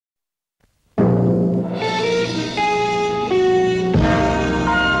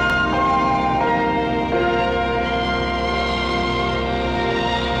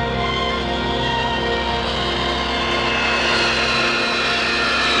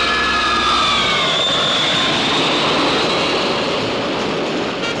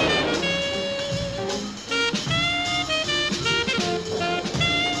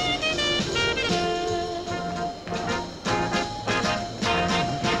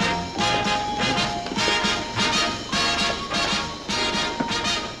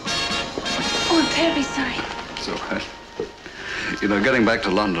terribly sorry. It's all right. You know, getting back to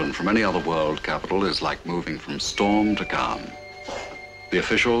London from any other world capital is like moving from storm to calm. The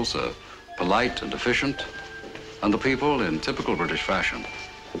officials are polite and efficient, and the people, in typical British fashion,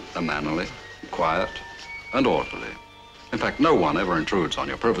 are mannerly, quiet, and orderly. In fact, no one ever intrudes on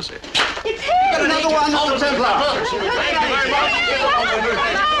your privacy. It's him! Got another one on the Templar. Thank you very much.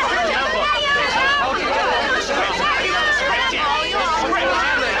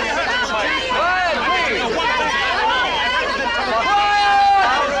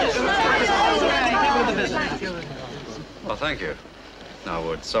 Well, thank you. Now,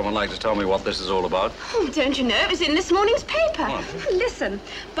 would someone like to tell me what this is all about? Oh, don't you know? It was in this morning's paper. What? Listen,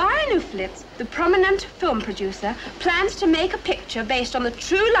 Byron Uflitz, the prominent film producer, plans to make a picture based on the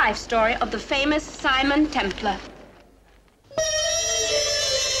true life story of the famous Simon Templar.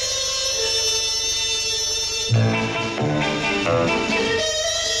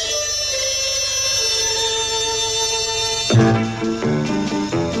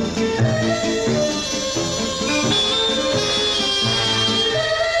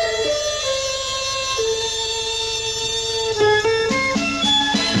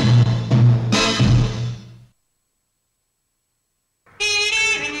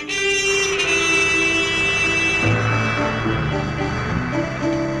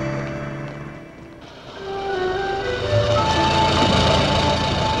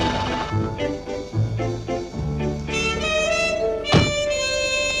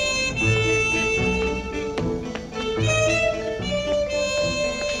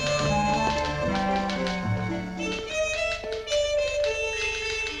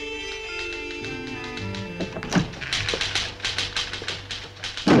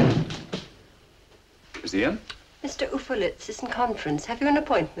 Is he in? Mr. Uflitz is in conference. Have you an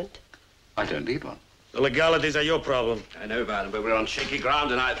appointment? I don't need one. The legalities are your problem. I know, Barnum, but we're on shaky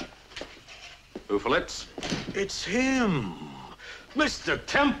ground tonight. Uflitz? It's him. Mr.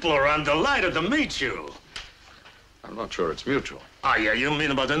 Templar, I'm delighted to meet you. I'm not sure it's mutual. Ah, yeah, you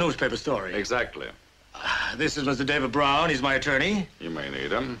mean about the newspaper story? Exactly. This is Mr. David Brown. He's my attorney. You may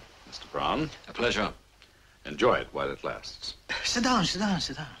need him, Mr. Brown. A pleasure. Enjoy it while it lasts. Sit down, sit down,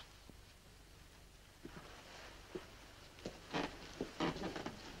 sit down.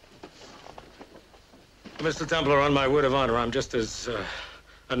 Mr. Templar, on my word of honor, I'm just as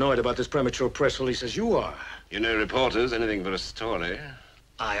annoyed about this premature press release as you are. You know reporters, anything for a story.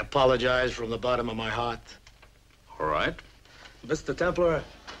 I apologize from the bottom of my heart. All right. Mr. Templar,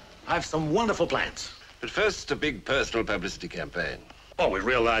 I have some wonderful plans. But first, a big personal publicity campaign. Oh, we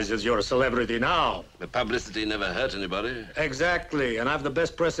realize that you're a celebrity now. The publicity never hurt anybody. Exactly, and I've the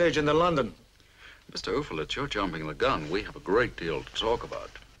best press agent in London. Mr. Uflitz, you're jumping the gun. We have a great deal to talk about.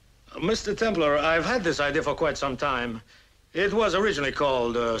 Mr. Templar, I've had this idea for quite some time. It was originally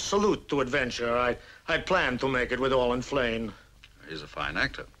called Salute to Adventure. I planned to make it with Orland Flane. He's a fine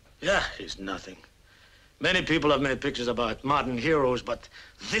actor. Yeah, he's nothing. Many people have made pictures about modern heroes, but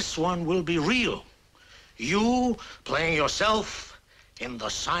this one will be real. You playing yourself in the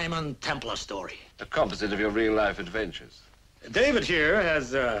Simon Templar story. A composite of your real-life adventures. David here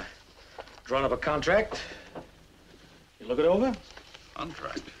has drawn up a contract. You look it over?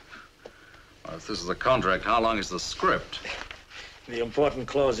 Contract? Well, if this is a contract, how long is the script? The important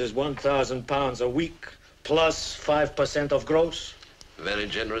clause is £1,000 a week plus 5% of gross. Very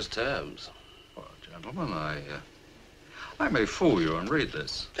generous terms. Well, gentlemen, I may fool you and read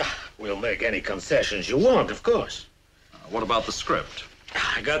this. We'll make any concessions you want, of course. What about the script?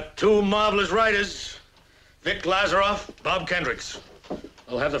 I got two marvelous writers, Vic Lazaroff, Bob Kendricks.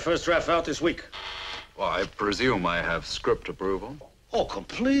 I'll have the first draft out this week. Well, I presume I have script approval. Oh,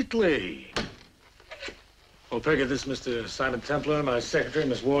 completely. Well, Peggy, this is Mr. Simon Templar, my secretary,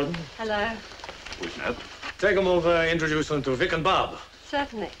 Miss Warden. Hello. Who's that? Take them over, introduce them to Vic and Bob.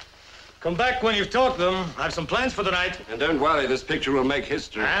 Certainly. Come back when you've talked to them. I have some plans for the night. And don't worry, this picture will make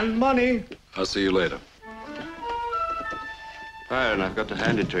history. And money. I'll see you later. Byron, I've got to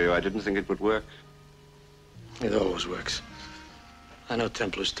hand it to you. I didn't think it would work. It always works. I know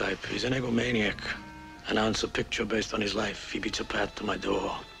Templar's type. He's an egomaniac. Announce a picture based on his life. He beats a path to my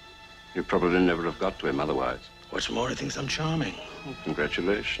door. You probably never have got to him otherwise. What's more, he thinks I'm charming.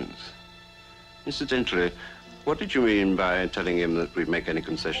 Congratulations. Incidentally, what did you mean by telling him that we'd make any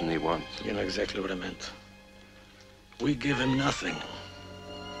concession he wants? You know exactly what I meant. We give him nothing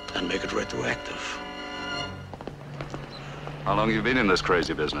and make it retroactive. How long have you been in this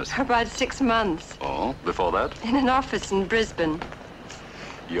crazy business? About 6 months. Oh, before that? In an office in Brisbane.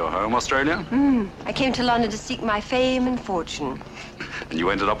 You're home, Australia? I came to London to seek my fame and fortune. And you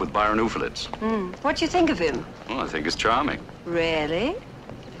ended up with Byron Uflitz. What do you think of him? Well, I think he's charming. Really?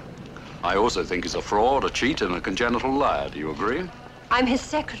 I also think he's a fraud, a cheat, and a congenital liar. Do you agree? I'm his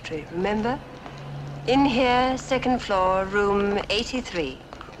secretary, remember? In here, second floor, room 83.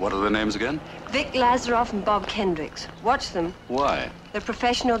 What are their names again? Vic Lazaroff and Bob Kendricks. Watch them. Why? They're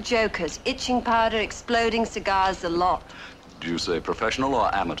professional jokers. Itching powder, exploding cigars, the lot. Do you say professional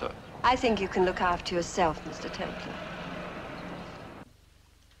or amateur? I think you can look after yourself, Mr. Templar.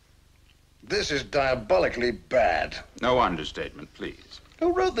 This is diabolically bad. No understatement, please.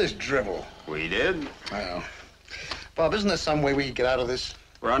 Who wrote this drivel? We did. Well, Bob, isn't there some way we can get out of this?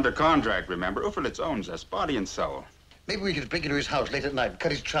 We're under contract, remember? Uffelitz owns us, body and soul. Maybe we could break into his house late at night and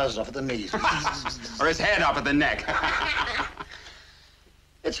cut his trousers off at the knees. Or his head off at the neck.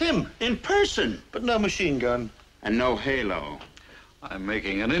 It's him. In person. But no machine gun. And no halo. I'm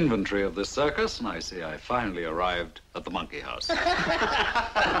making an inventory of this circus, and I see I finally arrived at the monkey house.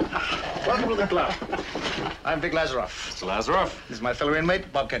 Welcome to the club. I'm Vic Lazaroff. Mr. Lazaroff. This is my fellow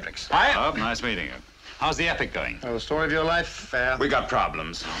inmate, Bob Kendricks. Hi. Bob, nice meeting you. How's the epic going? Oh, the story of your life, fair. We got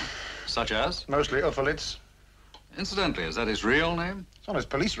problems. Such as? Mostly Uffelitz. Incidentally, is that his real name? It's on his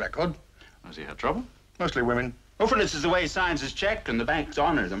police record. Has he had trouble? Mostly women. Uffelitz is the way he signs his check, and the banks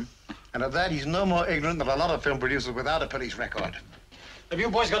honor them. And of that, he's no more ignorant than a lot of film producers without a police record. Have you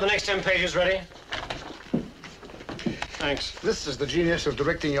boys got the next 10 pages ready? Thanks. This is the genius of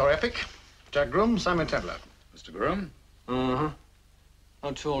directing your epic. Jack Groom, Simon Templar. Mr. Groom? Uh-huh.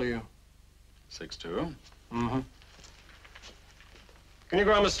 How tall are you? 6'2". Mm-hmm. Can you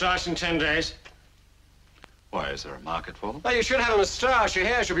grow a moustache in 10 days? Why, is there a market for them? Well, you should have a moustache. Your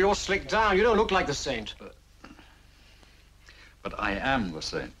hair should be all slicked down. You don't look like the saint. But I am the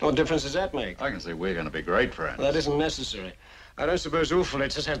saint. What difference does that make? I can see we're going to be great friends. Well, that isn't necessary. I don't suppose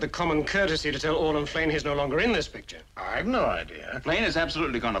Uffelitz has had the common courtesy to tell Orland Flane he's no longer in this picture. I've no idea. Flane is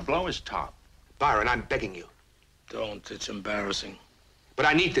absolutely going to blow his top. Byron, I'm begging you. Don't. It's embarrassing. But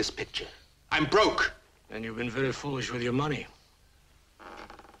I need this picture. I'm broke. And you've been very foolish with your money.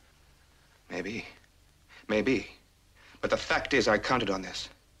 Maybe. Maybe. But the fact is I counted on this.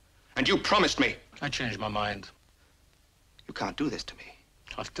 And you promised me. I changed my mind. You can't do this to me.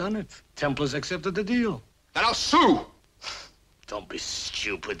 I've done it. Templars accepted the deal. Then I'll sue. Don't be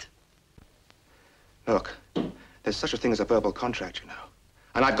stupid. Look, there's such a thing as a verbal contract, you know.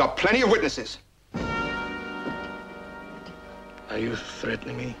 And I've got plenty of witnesses. Are you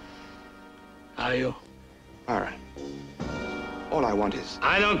threatening me? Are you? All right. All I want is...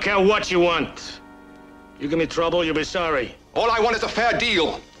 I don't care what you want. You give me trouble, you'll be sorry. All I want is a fair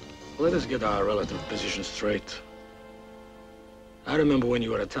deal. Let us get our relative position straight. I remember when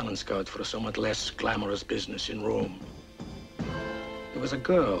you were a talent scout for a somewhat less glamorous business in Rome. There was a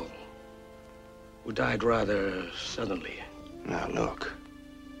girl who died rather suddenly. Now, look.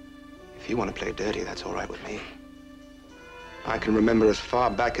 If you want to play dirty, that's all right with me. I can remember as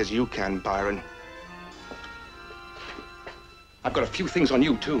far back as you can, Byron. I've got a few things on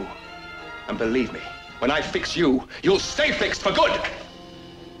you, too. And believe me, when I fix you, you'll stay fixed for good.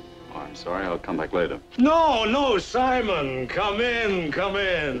 Oh, I'm sorry. I'll come back later. No, no, Simon. Come in, come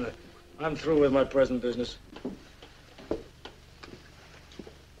in. I'm through with my present business.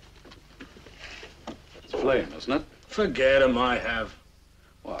 It's Flame, isn't it? Forget him, I have.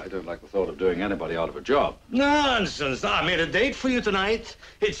 Well, I don't like the thought of doing anybody out of a job. Nonsense. I made a date for you tonight.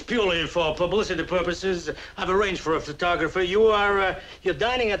 It's purely for publicity purposes. I've arranged for a photographer. You're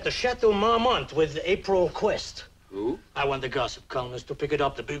dining at the Chateau Marmont with April Quest. Who? I want the gossip columnist to pick it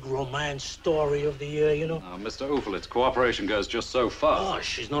up, the big romance story of the year, you know. Now, Mr. Uffelitz, cooperation goes just so far. Oh,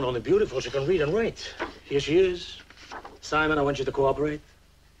 she's not only beautiful, she can read and write. Here she is. Simon, I want you to cooperate.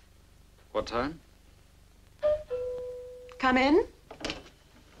 What time? Come in.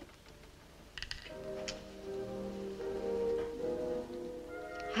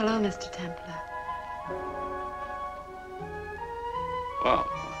 Hello, Mr. Templar. Oh.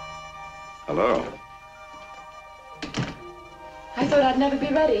 Hello. I thought I'd never be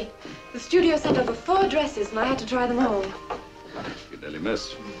ready. The studio sent over 4 dresses, and I had to try them all. You nearly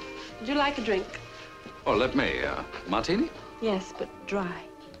missed. Would you like a drink? Oh, let me. Martini? Yes, but dry.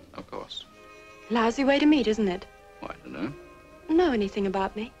 Of course. Lousy way to meet, isn't it? Oh, I don't know. Know anything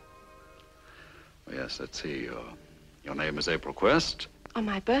about me? Oh, yes, let's see. Your name is April Quest. On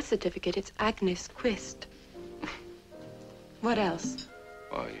my birth certificate, it's Agnes Quist. What else?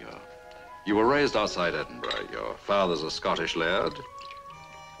 Why, you were raised outside Edinburgh. Your father's a Scottish laird.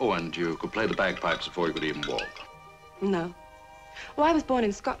 Oh, and you could play the bagpipes before you could even walk. No. Well, I was born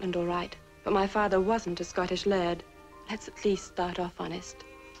in Scotland, all right. But my father wasn't a Scottish laird. Let's at least start off honest.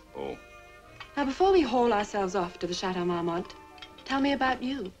 Oh. Now, before we haul ourselves off to the Chateau Marmont, tell me about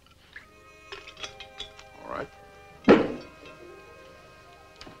you. All right.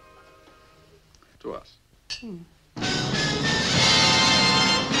 to us.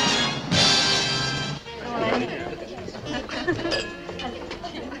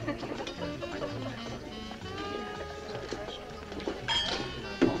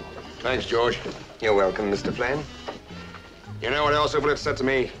 Thanks, George. You're welcome, Mr. Flynn. You know what else Overlet said to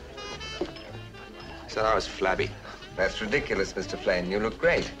me? He said I was flabby. That's ridiculous, Mr. Flynn. You look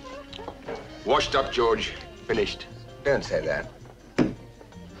great. Washed up, George. Finished. Don't say that.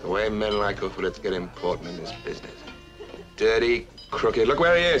 The way men like Overlet get important in this business. Dirty, crooked. Look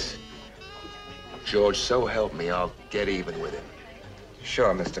where he is. George, so help me, I'll get even with him.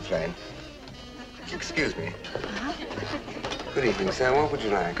 Sure, Mr. Flynn. Excuse me. Good evening, sir. What would you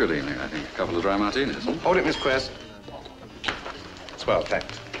like? Good evening. I think a couple of dry martinis. Hold it, Miss Crest. Swell,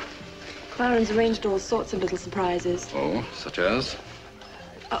 thanks. Byron's arranged all sorts of little surprises. Oh, such as?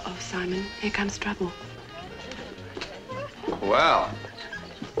 Uh-oh, Simon. Here comes trouble. Well,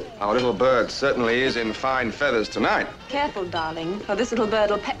 our little bird certainly is in fine feathers tonight. Careful, darling, or this little bird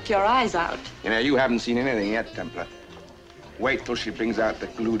will peck your eyes out. You know, you haven't seen anything yet, Templar. Wait till she brings out the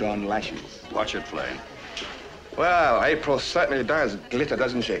glued-on lashes. Watch it, Flame. Well, April certainly does glitter,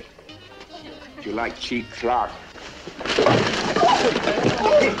 doesn't she? If you like cheap Clark.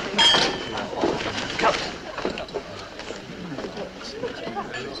 Come.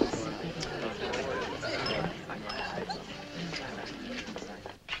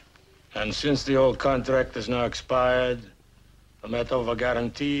 And since the old contract is now expired, the matter of a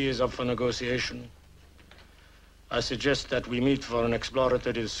guarantee is up for negotiation. I suggest that we meet for an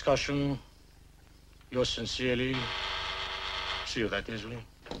exploratory discussion. Yours sincerely. See you that easily.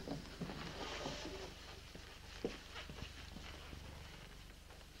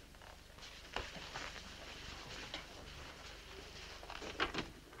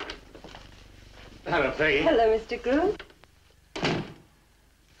 Hello, Peggy. Hello, Mr. Groom.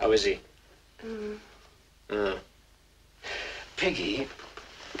 How is he? Peggy,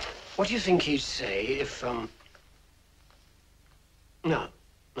 what do you think he'd say if, No,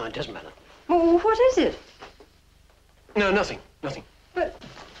 it doesn't matter. Well, what is it? No, nothing. But...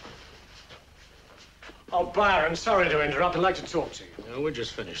 Oh, Byron, sorry to interrupt. I'd like to talk to you. No, we're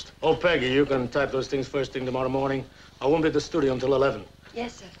just finished. Oh, Peggy, you can type those things first thing tomorrow morning. I won't be at the studio until 11.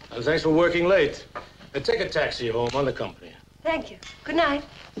 Yes, sir. And thanks for working late. Take a taxi home on the company. Thank you. Good night.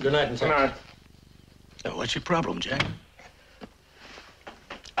 Good night and thanks. Good night. Now, what's your problem, Jack?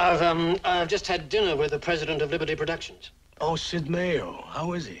 I've just had dinner with the president of Liberty Productions. Oh, Sid Mayo.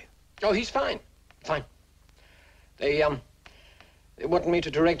 How is he? Oh, he's fine. Fine. They wanted me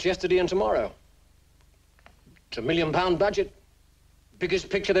to direct yesterday and tomorrow. It's a £1 million budget. Biggest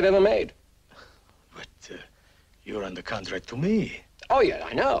picture they've ever made. But you're under contract to me. Oh, yeah,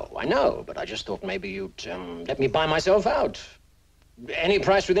 I know. But I just thought maybe you'd let me buy myself out. Any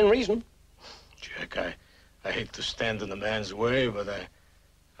price within reason. Jack, I hate to stand in the man's way, but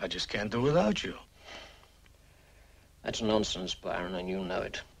I just can't do without you. That's nonsense, Byron, and you know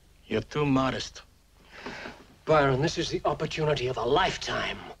it. You're too modest. Byron, this is the opportunity of a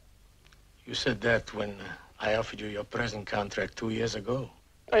lifetime. You said that when I offered you your present contract 2 years ago.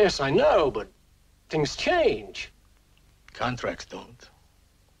 Oh, yes, I know, but things change. Contracts don't.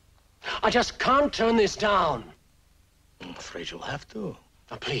 I just can't turn this down. I'm afraid you'll have to.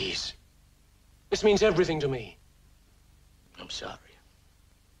 Now, please. This means everything to me. I'm sorry.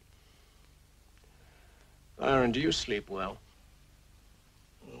 Byron, do you sleep well?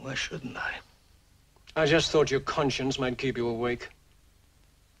 Why shouldn't I? I just thought your conscience might keep you awake.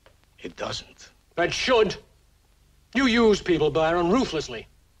 It doesn't. It should. You use people, Byron, ruthlessly.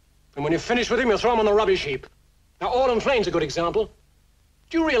 And when you finish with him, you throw him on the rubbish heap. Now, Orland Flame's a good example.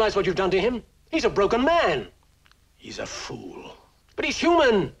 Do you realize what you've done to him? He's a broken man. He's a fool. But he's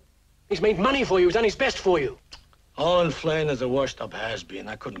human. He's made money for you. He's done his best for you. Orland Flame is a washed-up has-been.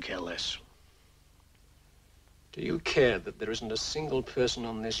 I couldn't care less. Do you care that there isn't a single person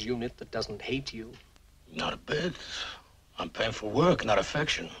on this unit that doesn't hate you? Not a bit. I'm paying for work, not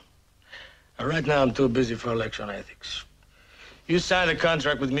affection. Right now, I'm too busy for election ethics. You signed a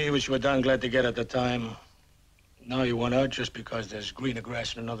contract with me, which you were darn glad to get at the time. Now you want out just because there's greener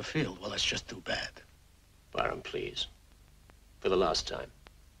grass in another field. Well, that's just too bad. Byron, please. For the last time.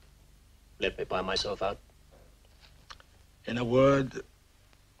 Let me buy myself out. In a word,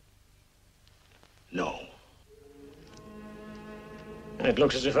 no. It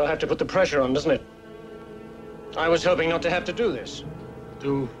looks as if I'll have to put the pressure on, doesn't it? I was hoping not to have to do this.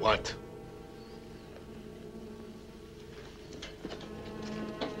 Do what?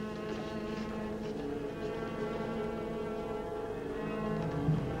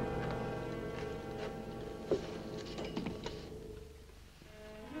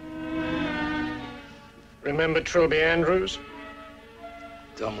 Remember Trilby Andrews?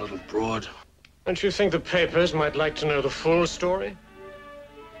 Dumb little broad. Don't you think the papers might like to know the full story?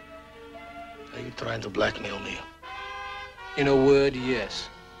 Are you trying to blackmail me? In a word, yes.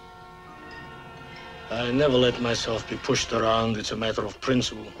 I never let myself be pushed around. It's a matter of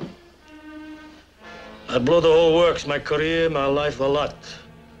principle. I'd blow the whole works, my career, my life, a lot,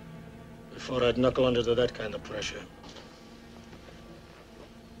 before I'd knuckle under to that kind of pressure.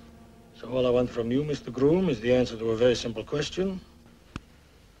 So all I want from you, Mr. Groom, is the answer to a very simple question.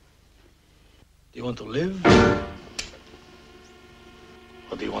 Do you want to live?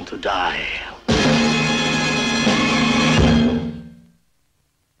 Or do you want to die?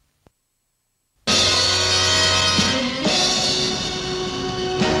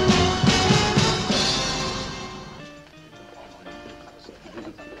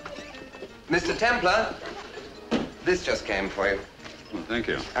 Mr. Templar, this just came for you. Well, thank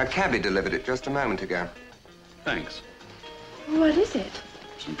you. A cabbie delivered it just a moment ago. Thanks. What is it?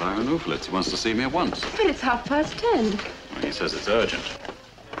 From Byron Uflitz. He wants to see me at once. But it's 10:30. Well, he says it's urgent.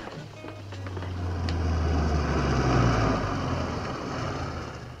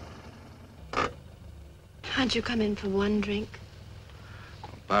 Can't you come in for one drink?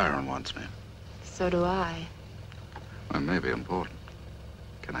 Byron wants me. So do I. Well, it may be important.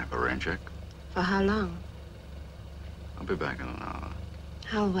 Can I have a rain check? For how long? I'll be back in an hour.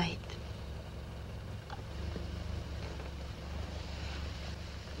 I'll wait.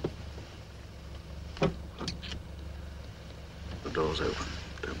 The door's open.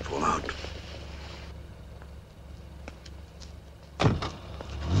 Don't fall out.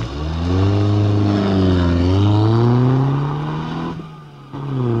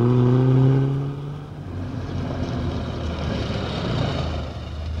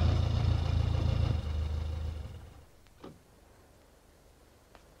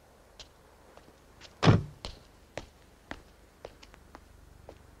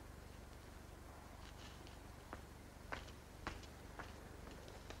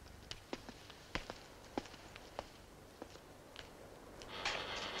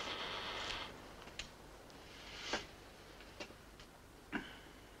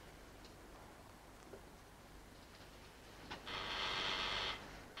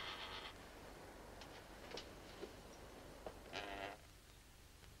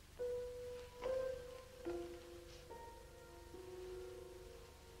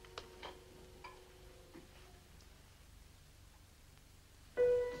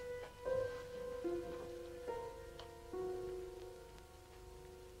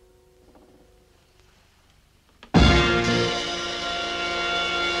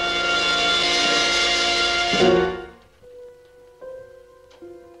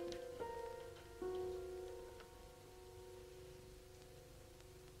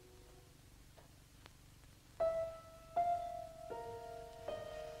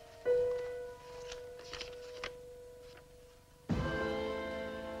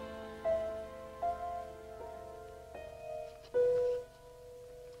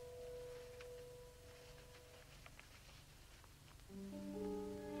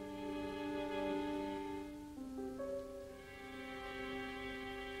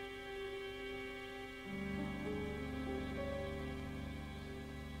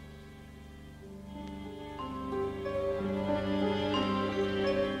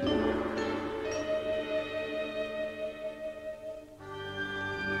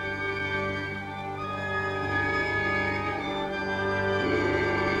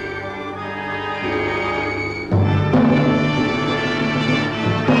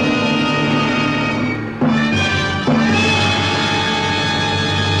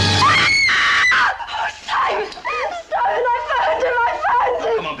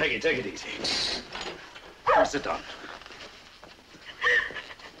 Take it easy. Come sit down.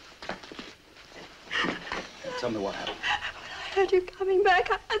 Tell me what happened. I heard you coming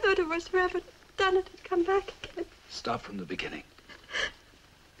back. I thought it was whoever done it had come back again. Start from the beginning.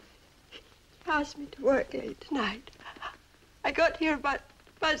 He asked me to work late tonight. I got here about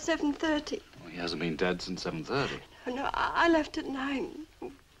 7:30. Well, he hasn't been dead since 7:30. No, I left at 9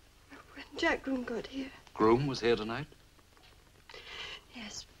 when Jack Groom got here. Groom was here tonight?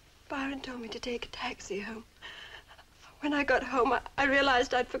 Yes. Byron told me to take a taxi home. When I got home, I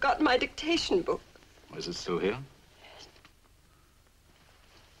realized I'd forgotten my dictation book. Is it still here? Yes.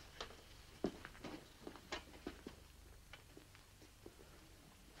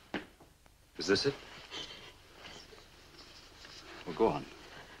 Is this it? Well, go on.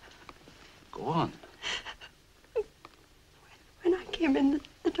 Go on. When I came in,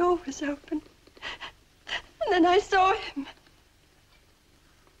 the door was open. And then I saw him.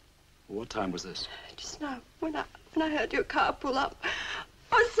 What time was this? Just now, when I heard your car pull up.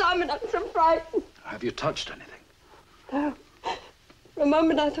 Oh, Simon, I'm so frightened. Have you touched anything? No. For a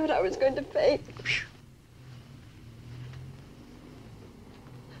moment, I thought I was going to faint.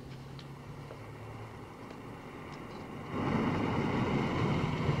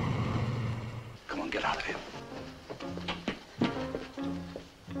 Come on, get out of here.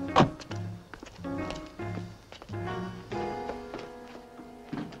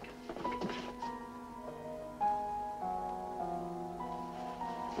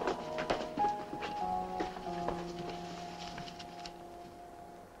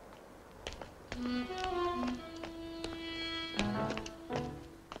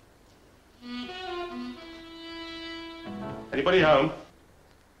 Anybody home?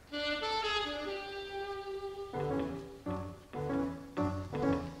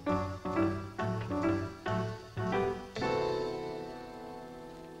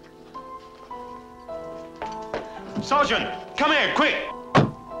 Sergeant, come here, quick!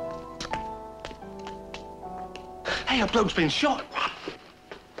 Hey, a bloke's been shot.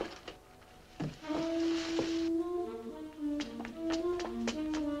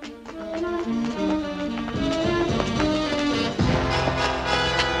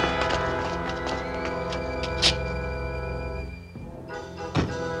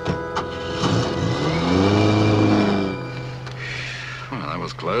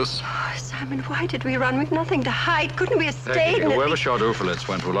 Close. Oh, Simon, why did we run? We've nothing to hide. Couldn't we have stayed? Peggy, whoever shot Uffelitz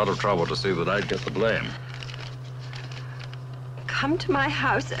went to a lot of trouble to see that I'd get the blame. Come to my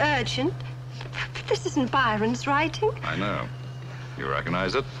house, urgent. But this isn't Byron's writing. I know. You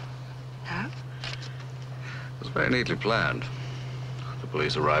recognize it? No. It was very neatly planned. The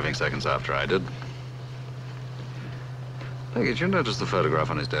police arriving seconds after I did. Peggy, did you notice the photograph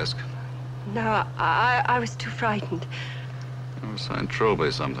on his desk? No, I was too frightened. It was signed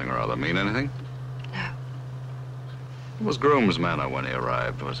Trilby something or other. Mean anything? No. What was Groom's manner when he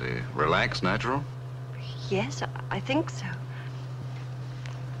arrived? Was he relaxed, natural? Yes, I think so.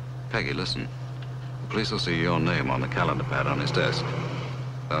 Peggy, listen. The police will see your name on the calendar pad on his desk.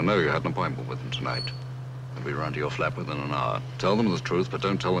 They'll know you had an appointment with him tonight. They'll be round to your flat within an hour. Tell them the truth, but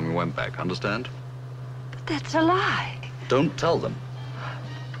don't tell them you went back. Understand? But that's a lie. Don't tell them.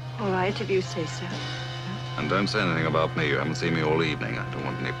 All right, if you say so. And don't say anything about me. You haven't seen me all evening. I don't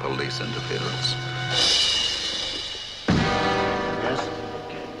want any police interference. Yes?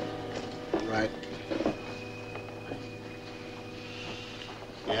 Right.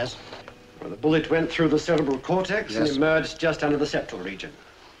 Yes? Well, the bullet went through the cerebral cortex and Yes. emerged just under the septal region.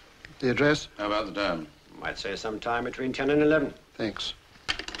 The address? How about the dome? Might say sometime between 10 and 11. Thanks.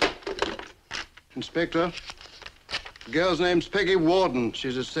 Inspector, the girl's name's Peggy Warden.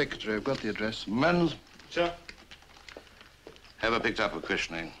 She's his secretary. I've got the address. Men's? Sir? Have her picked up for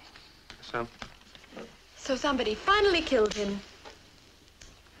questioning. Sir? So somebody finally killed him.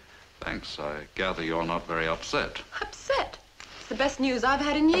 Thanks. I gather you're not very upset. Upset? It's the best news I've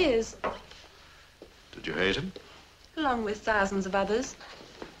had in years. Did you hate him? Along with thousands of others.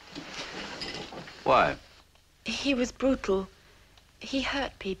 Why? He was brutal. He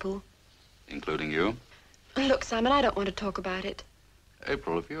hurt people. Including you? Look, Simon, I don't want to talk about it.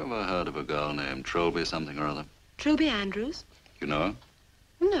 April, have you ever heard of a girl named Trilby something or other? Trilby Andrews? You know her?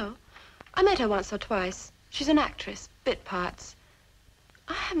 No. I met her once or twice. She's an actress, bit parts.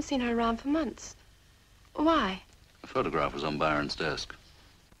 I haven't seen her around for months. Why? The photograph was on Byron's desk.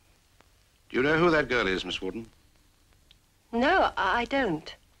 Do you know who that girl is, Miss Warden? No, I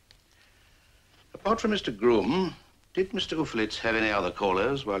don't. Apart from Mr. Groom, did Mr. Uffelitz have any other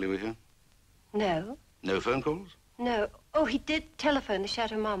callers while you were here? No. No phone calls? No. Oh, he did telephone the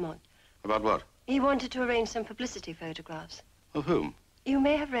Chateau Marmont. About what? He wanted to arrange some publicity photographs. Of whom? You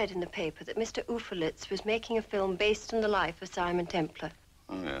may have read in the paper that Mr. Uffelitz was making a film based on the life of Simon Templar.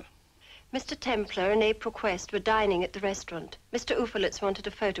 Oh, yeah. Mr. Templar and April Quest were dining at the restaurant. Mr. Uffelitz wanted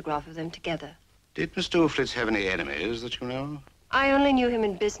a photograph of them together. Did Mr. Uffelitz have any enemies that you know? I only knew him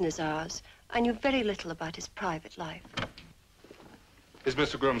in business hours. I knew very little about his private life. Is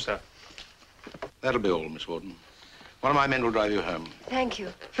Mr. Groom, sir? That'll be all, Miss Warden. One of my men will drive you home. Thank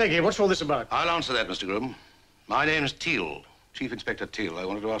you. Peggy, what's all this about? I'll answer that, Mr. Groom. My name's Teal, Chief Inspector Teal. I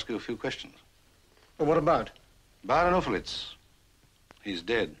wanted to ask you a few questions. Well, what about? Byron Uffelitz. He's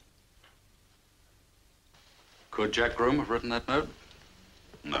dead. Could Jack Groom have written that note?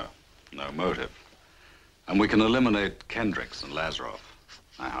 No. No motive. And we can eliminate Kendricks and Lazaroff.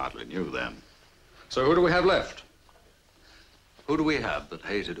 I hardly knew them. So who do we have left? Who do we have that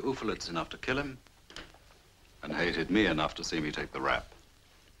hated Uffelitz enough to kill him and hated me enough to see me take the rap?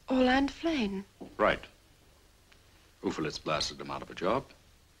 Orland Flane. Right. Uffelitz blasted him out of a job.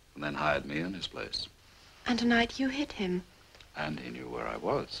 and then hired me in his place. And tonight you hit him. And he knew where I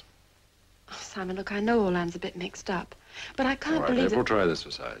was. Oh, Simon, look, I know Orlan's a bit mixed up, but I can't All right, believe April, that... try this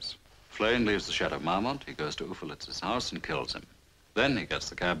for size. Flane leaves the Chateau Marmont. He goes to Ufolitz's house and kills him. Then he gets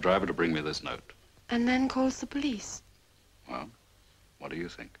the cab driver to bring me this note. And then calls the police. Well, what do you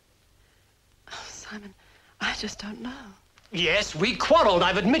think? Oh, Simon, I just don't know. Yes, we quarreled.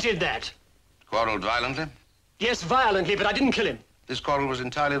 I've admitted that. Quarreled violently? Yes, violently, but I didn't kill him. This quarrel was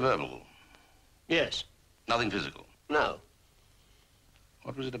entirely verbal. Yes. Nothing physical. No.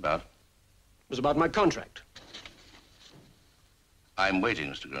 What was it about? It was about my contract. I'm waiting,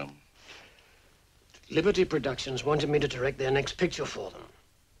 Mr. Groom. Liberty Productions wanted me to direct their next picture for them.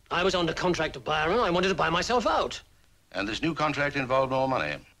 I was under contract to Byron. I wanted to buy myself out. And this new contract involved more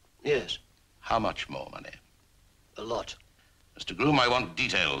money? Yes. How much more money? A lot. Mr. Groom, I want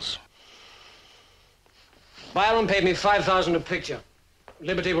details. Byron paid me $5,000 a picture.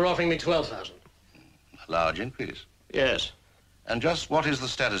 Liberty were offering me $12,000. A large increase. Yes. And just what is the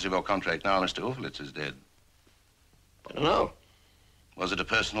status of your contract now Mr. Uflitz is dead? I don't know. Was it a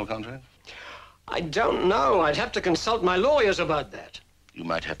personal contract? I don't know. I'd have to consult my lawyers about that. You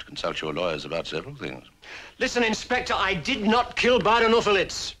might have to consult your lawyers about several things. Listen, Inspector, I did not kill Byron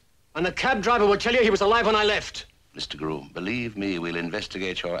Uflitz. And the cab driver will tell you he was alive when I left. Mr. Groom, believe me, we'll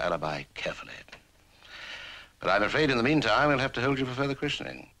investigate your alibi carefully. But I'm afraid in the meantime, we'll have to hold you for further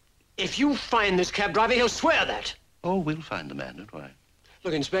questioning. If you find this cab driver, he'll swear that. Oh, we'll find the man, don't worry.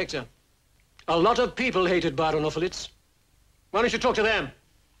 Look, Inspector, a lot of people hated Byron Uflitz. Why don't you talk to them?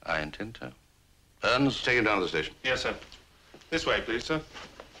 I intend to. Burns, take him down to the station. Yes, sir. This way, please, sir.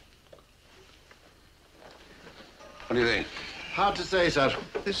 What do you think? Hard to say, sir.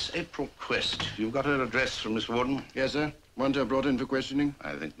 This April Quest, you've got her address from Miss Warden? Yes, sir. Want her brought in for questioning?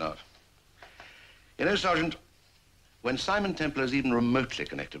 I think not. You know, Sergeant, when Simon Templar is even remotely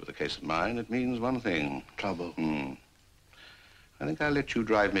connected with a case of mine, it means one thing. Trouble. I think I'll let you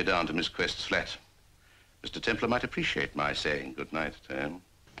drive me down to Miss Quest's flat. Mr. Templar might appreciate my saying good night to him.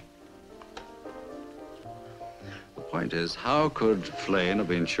 The point is, how could Flane have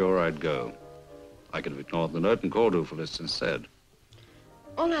been sure I'd go? I could have ignored the note and called Uflitz instead.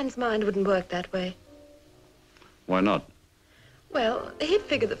 Orlan's mind wouldn't work that way. Why not? Well, he'd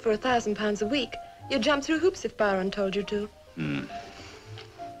figure that for £1,000 a week, you'd jump through hoops if Byron told you to.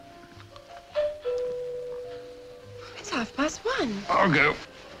 It's 1:30. I'll go.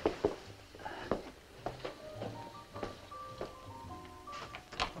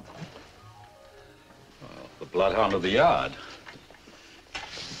 The bloodhound of the yard.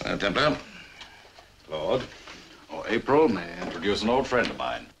 Templar. Claude. Oh, April, may I introduce an old friend of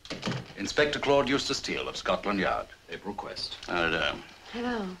mine. Inspector Claude Eustace Steele of Scotland Yard. April Quest. Hello.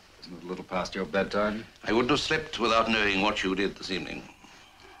 Isn't it a little past your bedtime? I wouldn't have slept without knowing what you did this evening.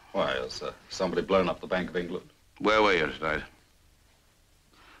 Why, has somebody blown up the Bank of England? Where were you tonight?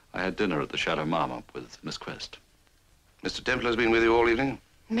 I had dinner at the Chateau Marmont with Miss Quest. Mr. Templar's been with you all evening?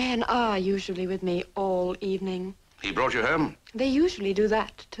 Men are usually with me all evening. He brought you home? They usually do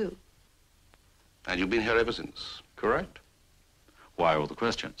that, too. And you've been here ever since? Correct. Why all the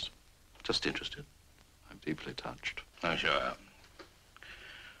questions? Just interested. I'm deeply touched. I sure am.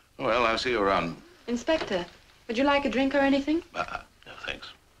 Well, I'll see you around. Inspector, would you like a drink or anything? No, thanks.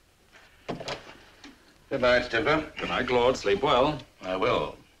 Good night, Templar. Good night, Claude. Sleep well. I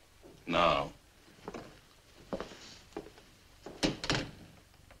will. Now.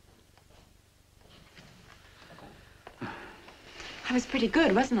 I was pretty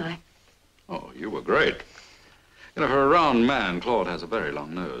good, wasn't I? Oh, you were great. You know, for a round man, Claude has a very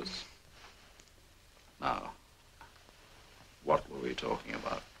long nose. Now, what were we talking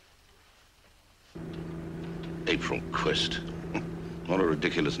about? April Quest. What a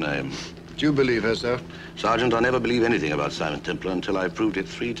ridiculous name. Do you believe her, sir? Sergeant, I never believe anything about Simon Templar until I've proved it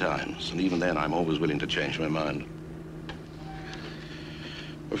 3 times. And even then, I'm always willing to change my mind.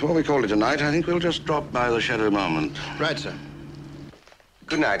 Before we call it a night, I think we'll just drop by the Chateau Marmont. Right, sir.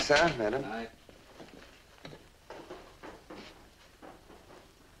 Good night, sir, madam. Night.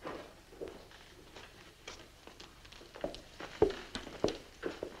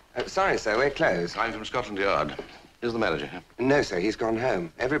 Sorry, sir, we're closed. I'm from Scotland Yard. Is the manager here? No, sir, he's gone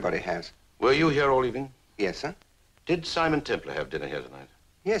home. Everybody has. Were you here all evening? Yes, sir. Did Simon Templar have dinner here tonight?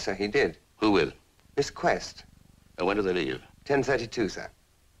 Yes, sir, he did. Who with? Miss Quest. And when did they leave? 10:32, sir.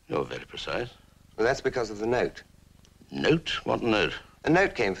 You're very precise. Well, that's because of the note. Note? What note? A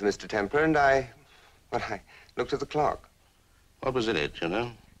note came from Mr. Templar, and I looked at the clock. What was in it, you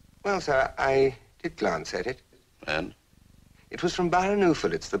know? Well, sir, I did glance at it. And? It was from Byron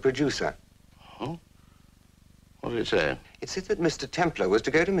Uflitz, the producer. Oh? What What did it say? It said that Mr. Templar was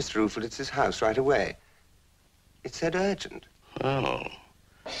to go to Mr. Ufolitz's house right away. It said urgent. Oh.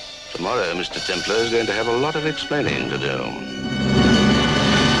 Tomorrow, Mr. Templar is going to have a lot of explaining to do.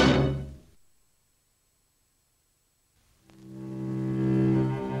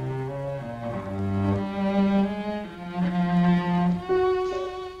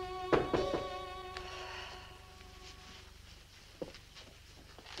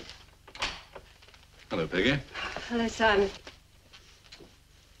 Hello, Peggy. Hello, Simon.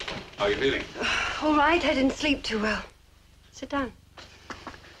 How are you feeling? All right, I didn't sleep too well. Sit down.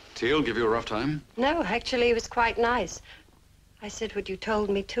 Teal give you a rough time? No, actually, it was quite nice. I said what you told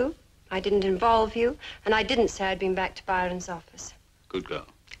me to. I didn't involve you, and I didn't say I'd been back to Byron's office. Good girl.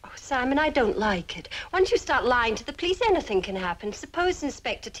 Oh, Simon, I don't like it. Once you start lying to the police, anything can happen. Suppose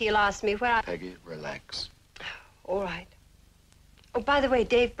Inspector Teal asked me where I... Peggy, relax. All right. Oh, by the way,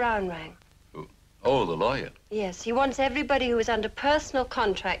 Dave Brown rang. Oh, the lawyer. Yes, he wants everybody who is under personal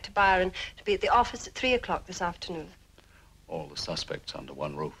contract to Byron to be at the office at 3 o'clock this afternoon. All the suspects under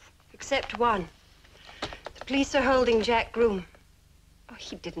one roof. Except one. The police are holding Jack Groom. Oh,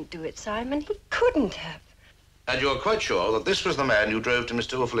 he didn't do it, Simon. He couldn't have. And you're quite sure that this was the man who drove to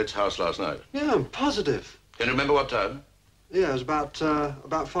Mr. Ufolitz's house last night? Yeah, I'm positive. Can you remember what time? Yeah, it was about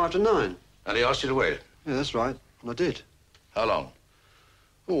 5 to 9. And he asked you to wait? Yeah, that's right. And I did. How long?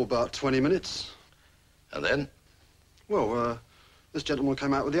 Oh, about 20 minutes. And then? Well, this gentleman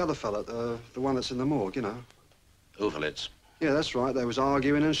came out with the other fella, the one that's in the morgue, you know. Uffolitz. Yeah, that's right. They was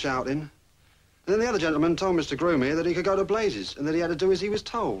arguing and shouting. And then the other gentleman told Mr. Groom here that he could go to blazes and that he had to do as he was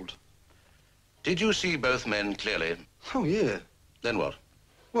told. Did you see both men clearly? Oh, yeah. Then what?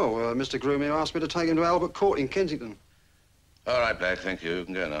 Well, Mr. Groom here asked me to take him to Albert Court in Kensington. All right, Black, thank you. You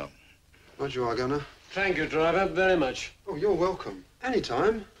can go now. Right you are, Governor. Thank you, driver, very much. Oh, you're welcome.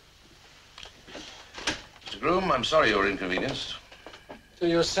 Anytime. Mr. Groom, I'm sorry you're inconvenienced. So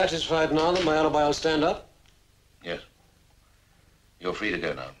you're satisfied now that my alibi will stand up? Yes. You're free to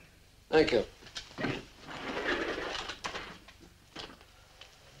go now. Thank you.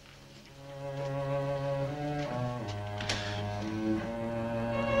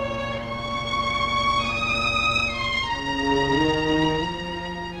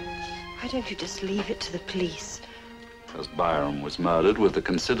 Why don't you just leave it to the police? Because Byron was murdered with the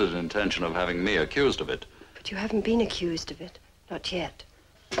considered intention of having me accused of it. But you haven't been accused of it. Not yet.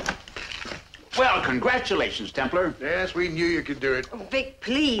 Well, congratulations, Templar. Yes, we knew you could do it. Oh, Vic,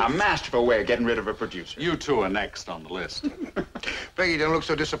 please. A masterful way of getting rid of a producer. You two are next on the list. Peggy, don't look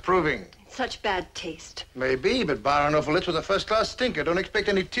so disapproving. Such bad taste. Maybe, but Byron Uffolitz was a first-class stinker. Don't expect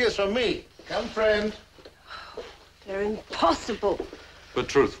any tears from me. Come, friend. They're impossible. But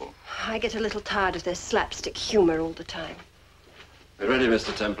truthful. I get a little tired of their slapstick humor all the time. We're ready,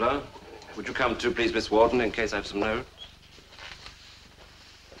 Mr. Templar. Would you come too, please, Miss Warden, in case I have some notes?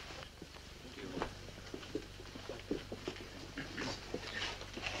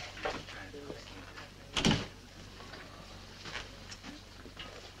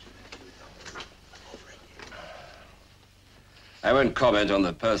 I won't comment on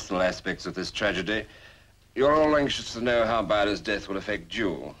the personal aspects of this tragedy. You're all anxious to know how Byron's death will affect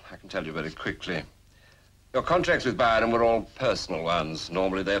you. I can tell you very quickly. Your contracts with Byron were all personal ones.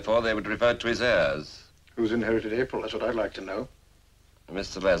 Normally, therefore, they would revert to his heirs. Who's inherited April? That's what I'd like to know.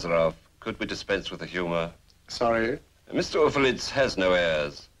 Mr. Lazaroff, could we dispense with the humor? Sorry? Mr. Uffolitz has no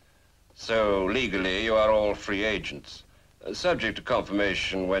heirs. So, legally, you are all free agents, subject to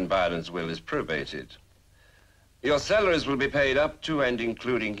confirmation when Byron's will is probated. Your salaries will be paid up to and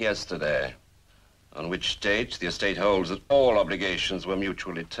including yesterday, on which date the estate holds that all obligations were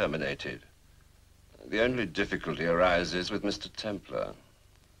mutually terminated. The only difficulty arises with Mr. Templar.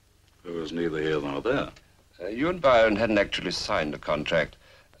 It was neither here nor there. You and Byron hadn't actually signed a contract,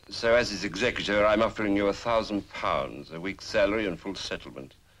 so as his executor, I'm offering you £1,000, a week's salary and full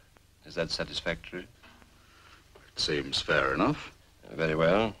settlement. Is that satisfactory? It seems fair enough. Very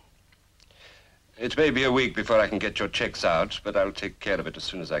well. It may be a week before I can get your checks out, but I'll take care of it as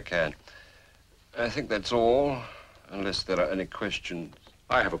soon as I can. I think that's all, unless there are any questions.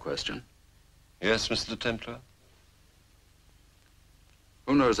 I have a question. Yes, Mr. Templar?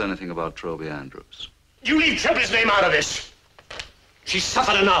 Who knows anything about Trilby Andrews? You leave Trebley's name out of this. She's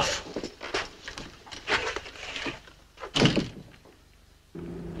suffered enough.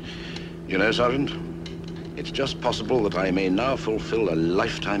 You know, Sergeant, it's just possible that I may now fulfill a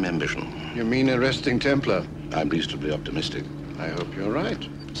lifetime ambition. You mean arresting Templar? I'm reasonably optimistic. I hope you're right.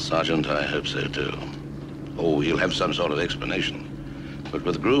 Sergeant, I hope so, too. Oh, he'll have some sort of explanation. But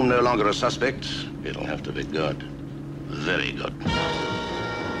with Groom no longer a suspect, it'll have to be good. Very good.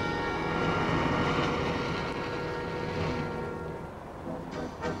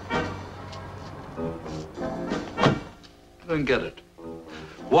 Don't get it.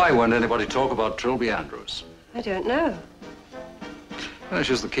 Why won't anybody talk about Trilby Andrews? I don't know. Well,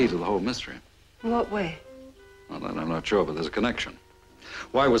 she's the key to the whole mystery. In what way? Well, then I'm not sure, but there's a connection.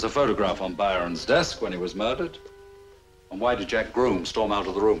 Why was a photograph on Byron's desk when he was murdered? And why did Jack Groom storm out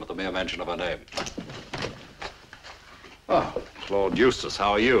of the room at the mere mention of her name? Oh, Claude Eustace,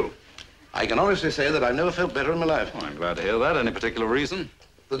 how are you? I can honestly say that I've never felt better in my life. Well, I'm glad to hear that. Any particular reason?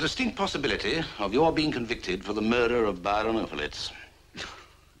 The distinct possibility of your being convicted for the murder of Byron Opelitz.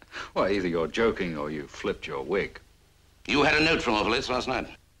 Well, either you're joking or you flipped your wig. You had a note from Opelitz last night.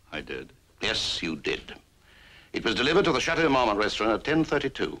 I did? Yes, you did. It was delivered to the Chateau Marmont restaurant at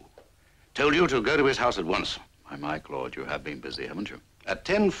 10:32. Told you to go to his house at once. My, Claude, you have been busy, haven't you? At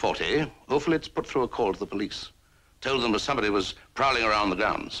 10:40, Opelitz put through a call to the police. Told them that somebody was prowling around the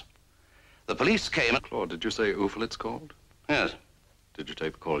grounds. The police came... Claude, did you say Opelitz called? Yes. Did you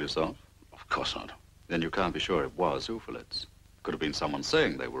take the call yourself? Of course not. Then you can't be sure it was Opelitz. Could have been someone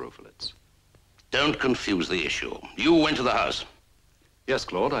saying they were Opelitz. Don't confuse the issue. You went to the house. Yes,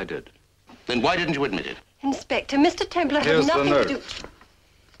 Claude, I did. Then why didn't you admit it? Inspector, Mr. Templar had Here's nothing the note. to do...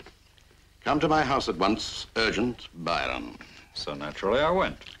 Come to my house at once. Urgent, Byron. So naturally I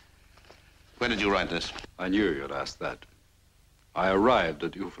went. When did you write this? I knew you'd ask that. I arrived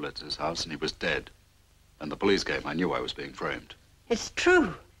at Opelitz's house and he was dead. When the police came, I knew I was being framed. It's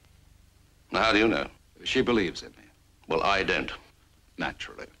true. Now, how do you know? She believes in me. Well, I don't.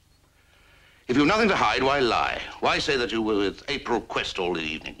 Naturally. If you've nothing to hide, why lie? Why say that you were with April Quest all the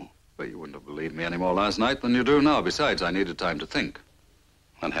evening? Well, you wouldn't have believed me any more last night than you do now. Besides, I needed time to think.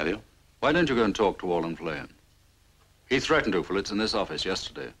 And have you? Why don't you go and talk to Orland Flynn? He threatened Opelitz in this office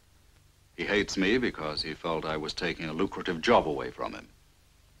yesterday. He hates me because he felt I was taking a lucrative job away from him.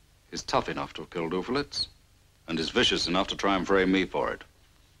 He's tough enough to have killed Opelitz, and is vicious enough to try and frame me for it.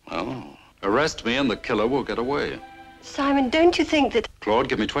 Oh. Arrest me and the killer will get away. Simon, don't you think that... Claude,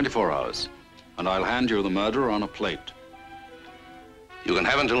 give me 24 hours, and I'll hand you the murderer on a plate. You can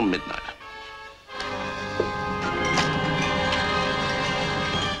have until midnight.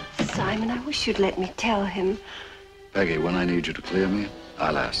 Simon, I wish you'd let me tell him. Peggy, when I need you to clear me,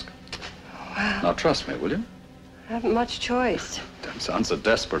 I'll ask. Well, Now, trust me, will you? I haven't much choice. Don't sound so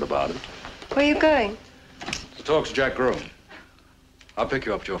desperate about it. Where are you going? To talk to Jack Groom. I'll pick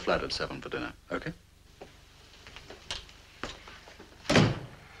you up to your flat at 7 for dinner, okay?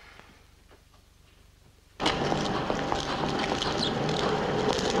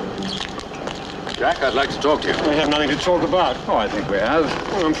 Jack, I'd like to talk to you. We have nothing to talk about. Oh, I think we have.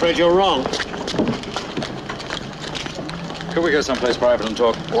 Well, I'm afraid you're wrong. Could we go someplace private and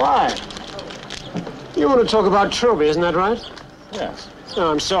talk? Why? You want to talk about Trilby, isn't that right? Yes. No,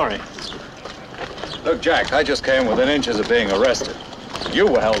 I'm sorry. Look, Jack, I just came within inches of being arrested. You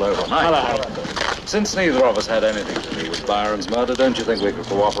were held overnight. Hello. Since neither of us had anything to do with Byron's murder, don't you think we could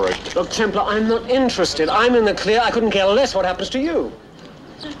cooperate? Look, Templar, I'm not interested. I'm in the clear. I couldn't care less what happens to you.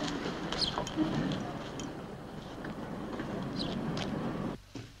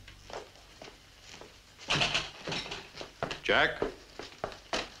 Jack?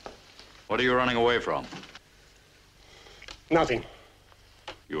 What are you running away from? Nothing.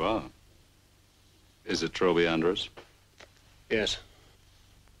 You are? Is it Trilby Andrews? Yes.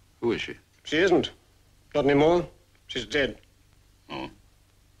 Who is she? She isn't. Not anymore. She's dead. Oh.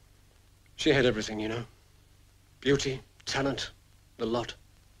 She had everything, you know. Beauty, talent, the lot.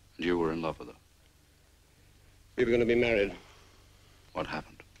 And you were in love with her? We were going to be married. What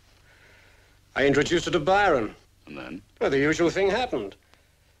happened? I introduced her to Byron. And then? Well, the usual thing happened.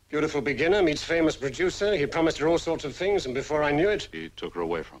 Beautiful beginner meets famous producer. He promised her all sorts of things, and before I knew it... He took her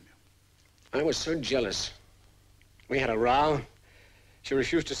away from you. I was so jealous. We had a row. She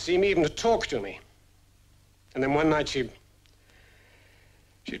refused to see me, even to talk to me. And then one night she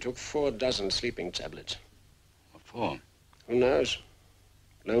took 4 dozen sleeping tablets. What for? Who knows?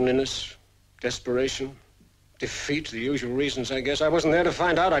 Loneliness, desperation, defeat, the usual reasons, I guess. I wasn't there to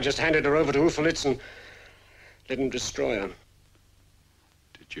find out. I just handed her over to Opelitz and let him destroy her.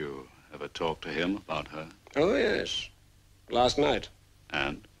 Did you ever talk to him about her? Oh, yes. Last night.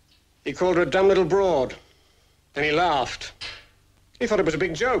 And? He called her a dumb little broad. Then he laughed. He thought it was a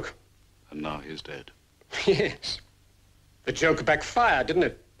big joke. And now he's dead. Yes. The joke backfired, didn't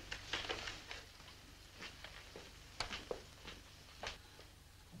it?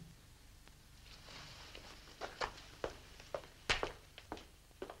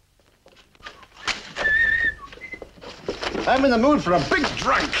 I'm in the mood for a big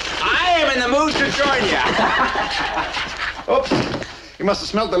drink. I am in the mood to join you. Oops. You must have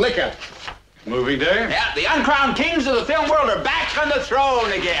smelled the liquor. Movie day? Yeah, the uncrowned kings of the film world are back on the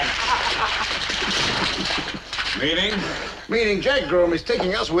throne again. Meaning? Meaning Jack Groom is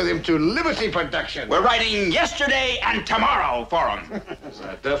taking us with him to Liberty Production. We're writing yesterday and tomorrow for him. Is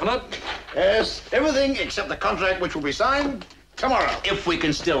that definite? Yes, everything except the contract which will be signed tomorrow. If we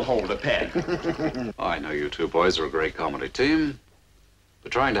can still hold a pen. I know you two boys are a great comedy team,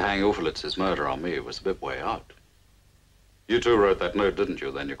 but trying to hang Ufolitz's murder on me was a bit way out. You two wrote that note, didn't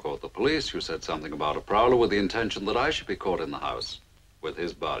you? Then you called the police. You said something about a prowler with the intention that I should be caught in the house with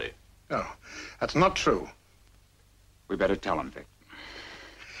his body. No, that's not true. We better tell him, Vic.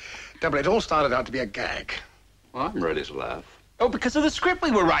 Temple, it all started out to be a gag. Well, I'm ready to laugh. Oh, because of the script we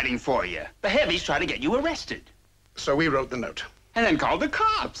were writing for you. The heavies tried to get you arrested. So we wrote the note. And then called the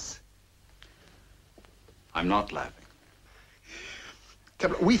cops. I'm not laughing.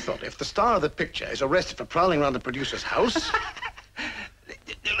 Temple, we thought if the star of the picture is arrested for prowling around the producer's house...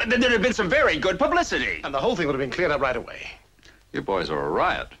 There'd have been some very good publicity. And the whole thing would have been cleared up right away. You boys are a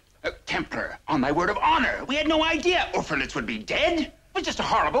riot. Templar, on my word of honor, we had no idea Uffolitz would be dead. It was just a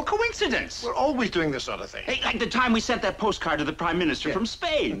horrible coincidence. We're always doing this sort of thing. Hey, like the time we sent that postcard to the Prime Minister from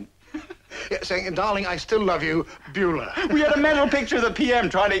Spain. Yeah, saying, darling, I still love you, Beulah. We had a mental picture of the PM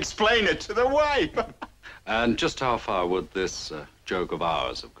trying to explain it to the wife. And just how far would this joke of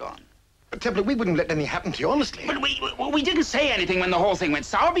ours have gone? Templar, we wouldn't let anything happen to you, honestly. But we didn't say anything when the whole thing went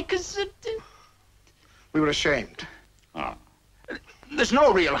sour because... We were ashamed. Oh. There's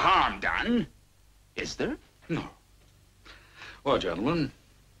no real harm done, is there? No. Well, gentlemen,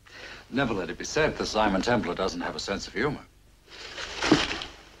 never let it be said that Simon Templar doesn't have a sense of humor.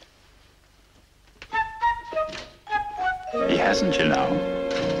 He hasn't, you know.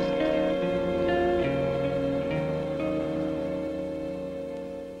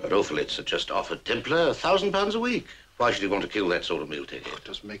 But Uffolitz had just offered Templar £1,000 a week. Why should he want to kill that sort of meal ticket? It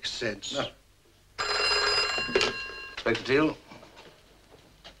doesn't make sense. No. Inspector Teal?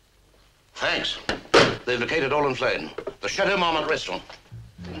 Thanks. They've located Orland Flane, the Chateau Marmont restaurant.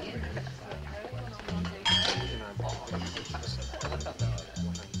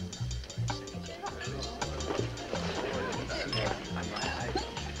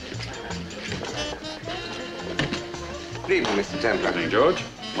 Good evening, Mr. Templar. Good evening, George.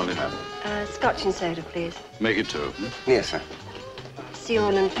 What did happen? Scotch and soda, please. Make it two. Yes, sir. See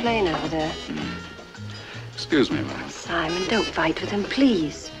Orland Flane over there. Excuse me, ma'am. Simon, don't fight with him,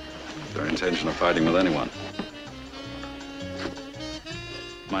 please. Their intention of fighting with anyone.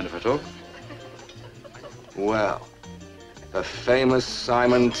 Mind if I talk? Well, the famous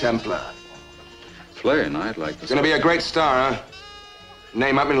Simon Templar. Flane, I'd like to... Gonna be a great star, huh?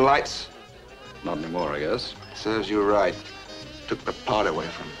 Name up in lights? Not anymore, I guess. Serves you right. Took the part away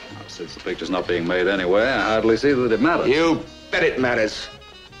from you. Well, since the picture's not being made anyway, I hardly see that it matters. You bet it matters.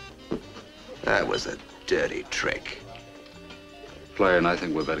 That was a dirty trick. Flane, I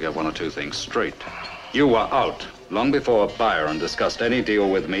think we'd better get one or two things straight. You were out long before Byron discussed any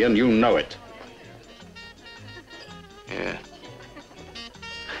deal with me, and you know it. Yeah.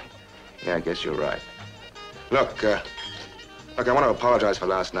 Yeah, I guess you're right. Look, I want to apologize for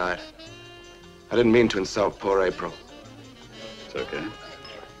last night. I didn't mean to insult poor April. It's okay.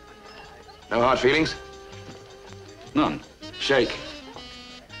 No hard feelings? None. Shake.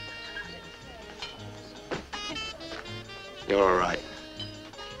 You're all right.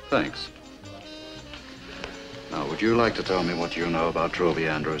 Thanks. Now, would you like to tell me what you know about Trilby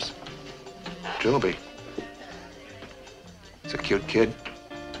Andrews? Trilby? He's a cute kid.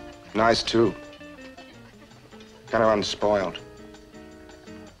 Nice, too. Kind of unspoiled.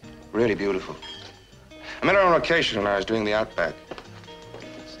 Really beautiful. I met her on occasion when I was doing the Outback.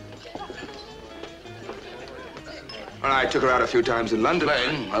 Well, I took her out a few times in London.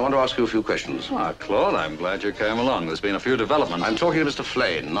 Flane, I want to ask you a few questions. Ah, Claude, I'm glad you came along. There's been a few developments. I'm talking to Mr.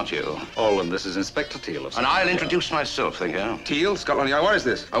 Flane, not you. Orland, this is Inspector Teal of And I'll introduce myself, think you. Teal, Scotland Yard, what is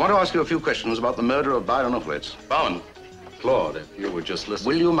this? I want to ask you a few questions about the murder of Byron Uffolitz. Barman. Claude, if you would just listen.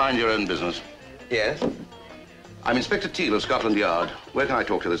 Will you mind your own business? Yes? I'm Inspector Teal of Scotland Yard. Where can I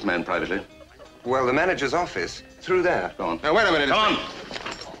talk to this man privately? Well, the manager's office. Through there. Go on. Now, wait a minute. Come on.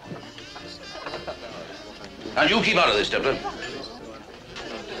 And you keep out of this, Templar.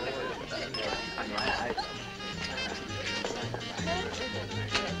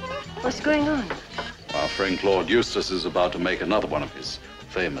 What's going on? Our friend Claude Eustace is about to make another one of his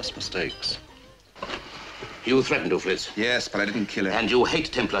famous mistakes. You threatened Uffolitz. Yes, but I didn't kill him. And you hate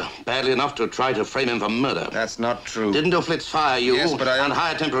Templar badly enough to try to frame him for murder. That's not true. Didn't Uffolitz fire you Yes, but I... and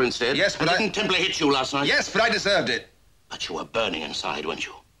hire Templar instead? Yes, but and didn't Templar hit you last night? Yes, but I deserved it. But you were burning inside, weren't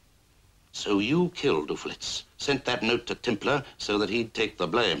you? So you killed Uffolitz, sent that note to Templar so that he'd take the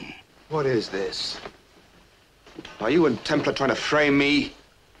blame. What is this? Are you and Templar trying to frame me?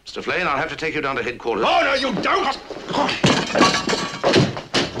 Mr. Flynn, I'll have to take you down to headquarters. Oh, no, you don't!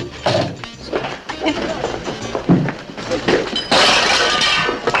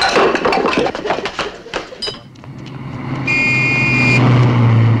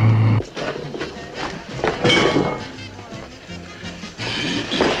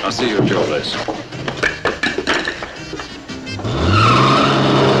 I'll see you at your place.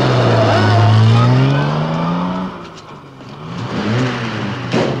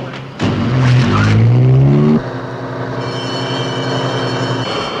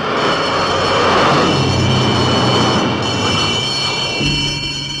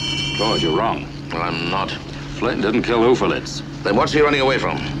 Claude, you're wrong. Well, I'm not. Flynn didn't kill Uffelitz. Then what's he running away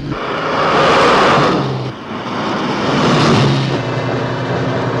from?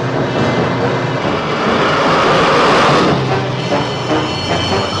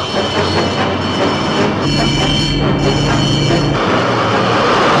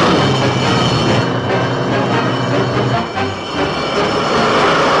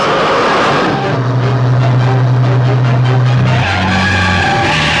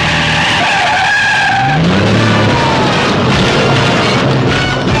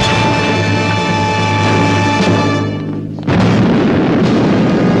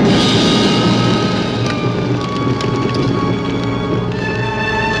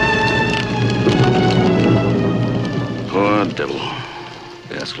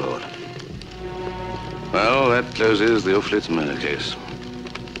 Yes, Claude. Well, that closes the Uffelitz murder case.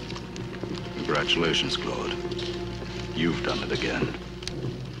 Congratulations, Claude. You've done it again.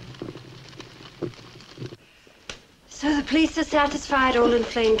 So the police are satisfied Olin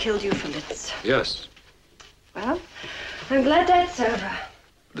Flame killed Uffelitz. Yes. Well, I'm glad that's over.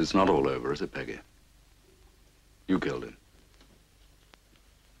 But it's not all over, is it, Peggy? You killed him.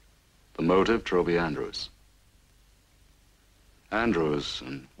 The motive, Trilby Andrews. Andrews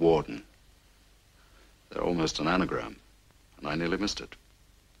and Warden. They're almost an anagram, and I nearly missed it.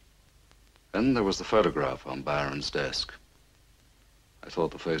 Then there was the photograph on Byron's desk. I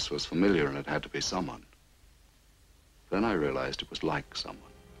thought the face was familiar and it had to be someone. Then I realized it was like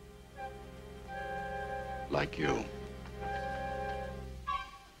someone. Like you.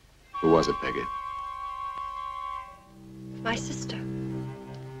 Who was it, Peggy? My sister.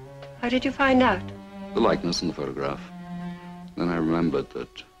 How did you find out? The likeness in the photograph. Then I remembered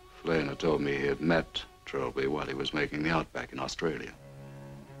that Flynn had told me he had met Trilby while he was making the Outback in Australia.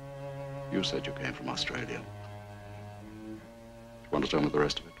 You said you came from Australia. Want to tell me the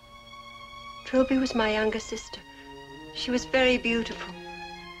rest of it? Trilby was my younger sister. She was very beautiful.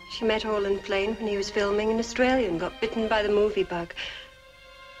 She met Olin Flame when he was filming in Australia and got bitten by the movie bug.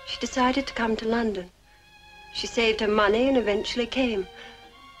 She decided to come to London. She saved her money and eventually came.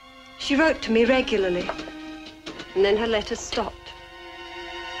 She wrote to me regularly. And then her letters stopped.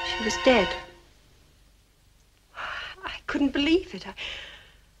 She was dead. I couldn't believe it.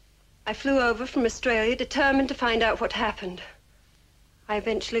 I flew over from Australia determined to find out what happened. I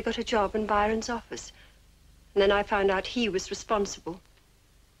eventually got a job in Byron's office. And then I found out he was responsible.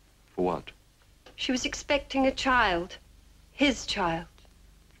 For what? She was expecting a child. His child.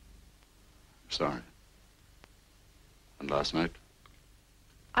 Sorry. And last night?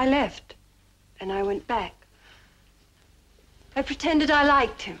 I left. And I went back. I pretended I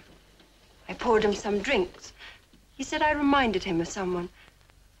liked him. I poured him some drinks. He said I reminded him of someone.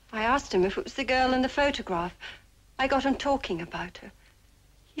 I asked him if it was the girl in the photograph. I got him talking about her.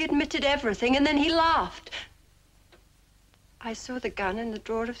 He admitted everything, and then he laughed. I saw the gun in the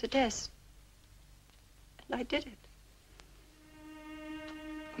drawer of the desk. And I did it.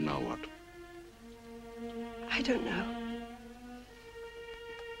 And now what? I don't know.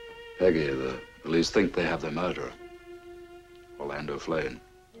 Peggy, the police think they have their murderer. Orlando Flame.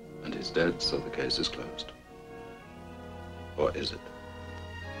 And he's dead, so the case is closed. Or is it?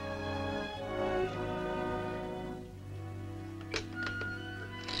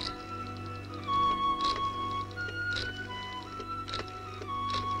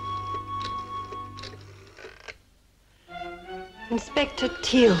 Inspector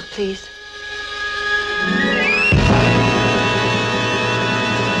Teal, please.